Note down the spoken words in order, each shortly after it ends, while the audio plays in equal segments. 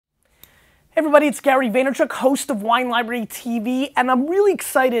Hey everybody, it's Gary Vaynerchuk, host of Wine Library TV, and I'm really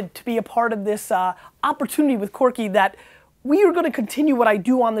excited to be a part of this opportunity with Quirky that we are going to continue what I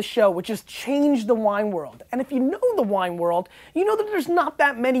do on the show, which is change the wine world. And if you know the wine world, you know that there's not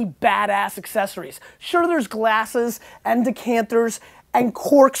that many badass accessories. Sure, there's glasses and decanters and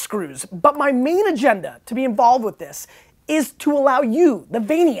corkscrews, but my main agenda to be involved with this is to allow you, the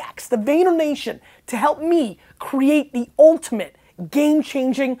Vayniaks, the Vayner Nation, to help me create the ultimate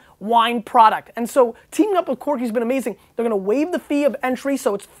game-changing wine product. And so teaming up with Quirky has been amazing. They're gonna waive the fee of entry,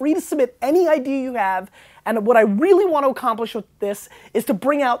 so it's free to submit any idea you have. And what I really want to accomplish with this is to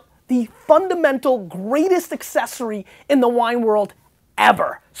bring out the fundamental greatest accessory in the wine world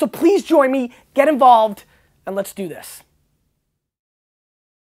ever. So please join me, get involved, and let's do this.